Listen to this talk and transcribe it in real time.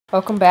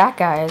Welcome back,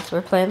 guys.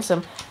 We're playing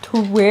some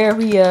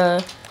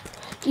Terraria.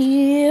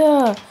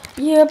 Yeah,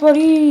 yeah,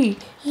 buddy.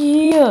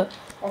 Yeah.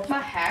 What the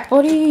heck?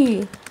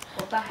 Buddy.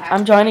 What the heck?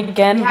 I'm joined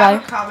again we by.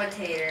 have a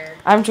commentator.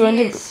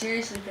 He is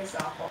seriously pissed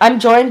off. I'm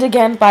joined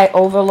again by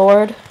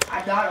Overlord.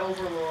 I'm not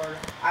Overlord.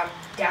 I'm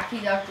Daffy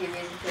Duck, the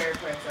Amazing Fairy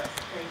Princess.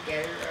 Can I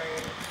get it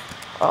right?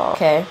 Oh,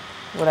 okay,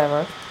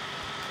 whatever.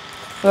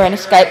 We're in a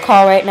Skype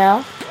call right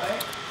now.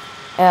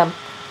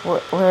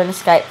 What? We're in a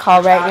Skype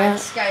call right now.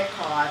 Skype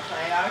call. I'm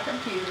playing on a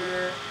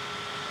computer.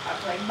 I'm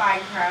playing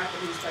Minecraft,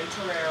 and he's playing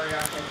Terraria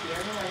on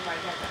computer. Like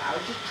Minecraft. I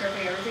was just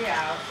tripping everything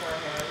out for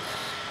him.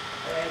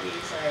 And then he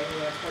decided he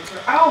wants to play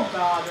Terraria. Oh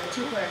god, there are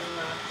 2 players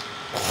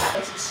left.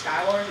 Like some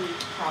Skywars, we can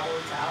probably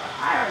tell.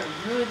 I am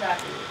really bad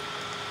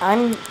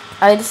at it.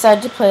 I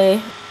decided to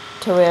play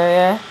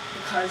Terraria.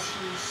 Because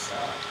he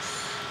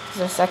sucks.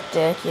 He's a suck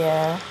dick,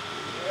 yeah.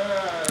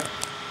 Yeah.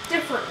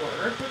 Different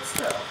word, but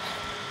still.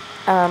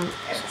 And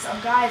some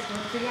guy's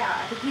gonna figure out.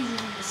 I think he's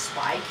using the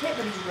spy kit,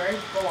 but he's wearing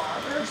full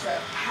armor, so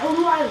how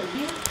do I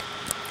leave?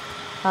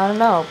 I don't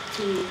know.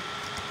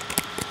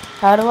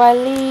 How do I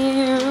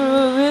leave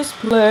this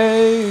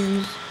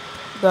place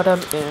that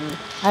I'm in?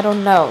 I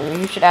don't know.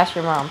 You should ask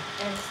your mom.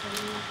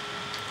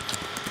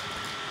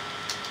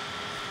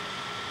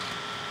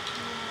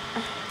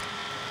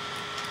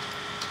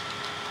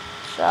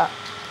 Shut.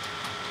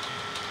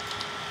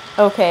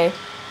 Okay.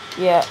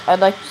 Yeah,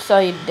 I'd like to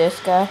sell you this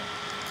guy.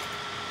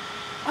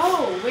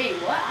 Oh,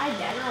 wait, what? I'm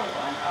Dagger 1? Oh,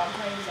 I'm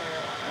playing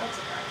Dagger 1. That's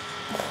surprised.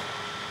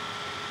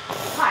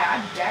 Hi,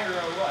 I'm Dagger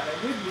 1. And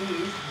with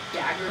me is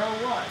Dagger 1.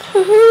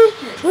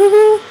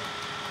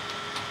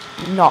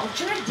 Not what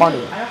should I do?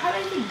 funny. I don't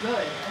have anything good. I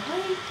don't have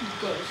anything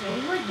good. Should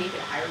I like make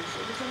an iron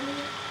sword or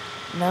something?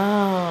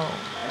 No.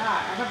 Why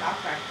not? I have a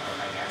knockback bone,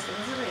 I guess. It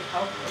doesn't really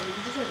help me. We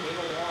can just like make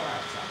a wall out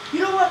of stuff.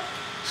 You know what?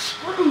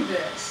 Screw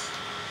this.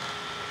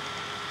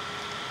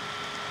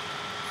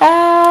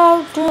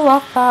 How do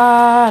I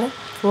find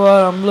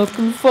what I'm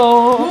looking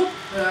for? Whoop,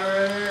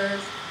 there it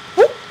is.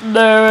 Whoop,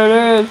 there it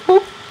is.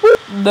 Whoop, whoop,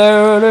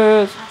 there it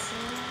is.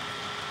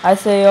 I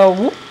say, oh,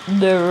 whoop,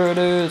 there it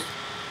is.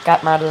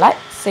 Got my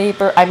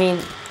lightsaber. I mean,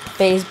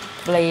 phase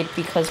blade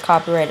because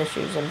copyright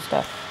issues and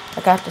stuff.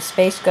 I got the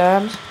space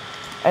guns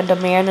and the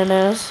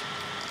mananas.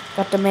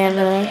 Got the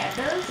mananas.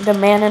 The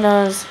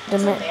mananas.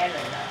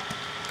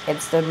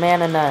 It's the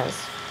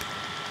mananas.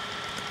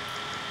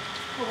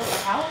 Oh, what the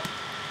hell?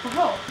 What the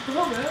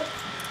hell?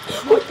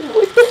 What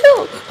the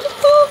hell?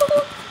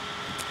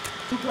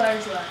 2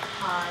 players left.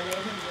 Hi, they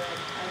can win.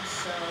 I'm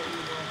so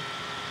evil.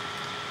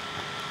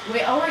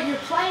 Wait, oh wait,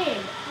 you're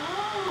playing.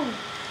 Oh,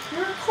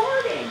 you're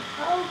recording.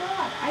 Oh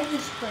god, I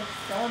just like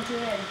fell into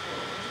an end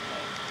portal.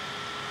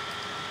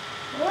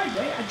 What am I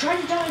doing? I'm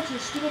trying to get into a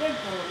stupid end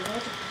portal. You know,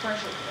 it's a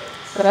pressure plate.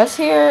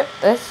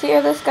 Let's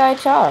hear this guy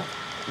talk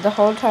the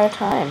whole entire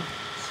time.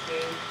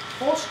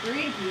 Full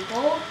screen,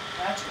 people.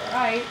 That's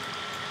right.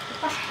 What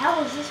the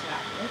hell is this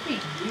map? What do we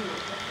do?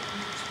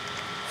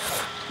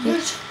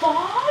 There's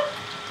fog?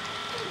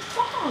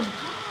 Fog,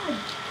 god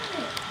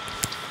damn it.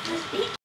 There's 8